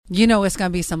You know it's going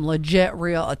to be some legit,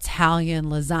 real Italian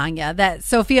lasagna that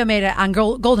Sophia made it on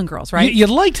Golden Girls, right? You'd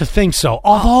like to think so.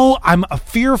 Although I'm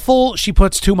fearful she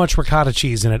puts too much ricotta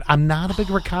cheese in it. I'm not a big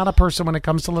ricotta person when it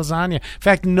comes to lasagna. In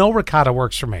fact, no ricotta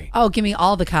works for me. Oh, give me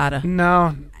all the cotta.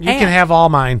 No, you can have all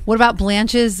mine. What about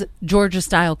Blanche's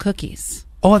Georgia-style cookies?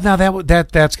 Oh, now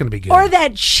that's going to be good. Or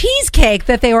that cheesecake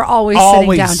that they were always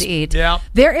sitting down to eat. Yeah.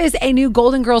 There is a new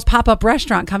Golden Girls pop-up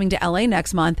restaurant coming to LA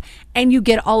next month, and you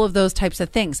get all of those types of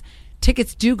things.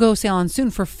 Tickets do go sale on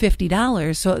soon for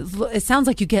 $50. So it sounds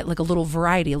like you get like a little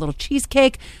variety, a little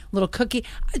cheesecake, a little cookie.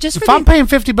 If I'm paying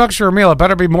 $50 for a meal, it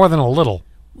better be more than a little.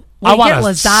 I want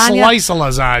a slice of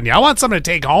lasagna. I want something to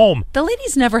take home. The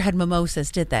ladies never had mimosas,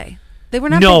 did they? They were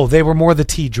not. No, they were more the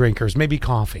tea drinkers, maybe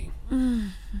coffee.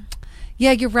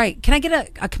 Yeah, you're right. Can I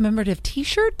get a commemorative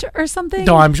T-shirt or something?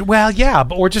 No,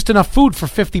 or just enough food for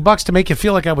 $50 to make it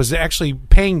feel like I was actually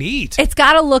paying to eat. It's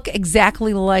got to look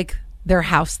exactly like their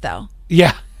house, though.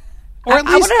 Yeah. Or at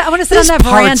least I want to sit on that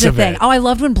veranda thing. Oh, I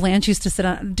loved when Blanche used to sit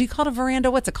on. Do you call it a veranda?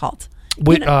 What's it called?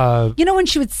 You know when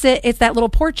she would sit, it's that little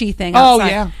porchy thing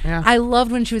outside. Oh, yeah. I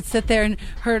loved when she would sit there and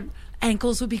her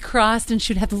ankles would be crossed and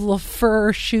she'd have the little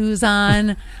fur shoes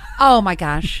on. Oh, my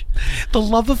gosh. The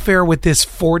love affair with this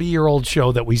 40-year-old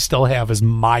show that we still have is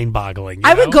mind-boggling.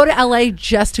 I would go to L.A.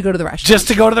 just to go to the restaurant. Just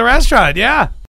to go to the restaurant, yeah.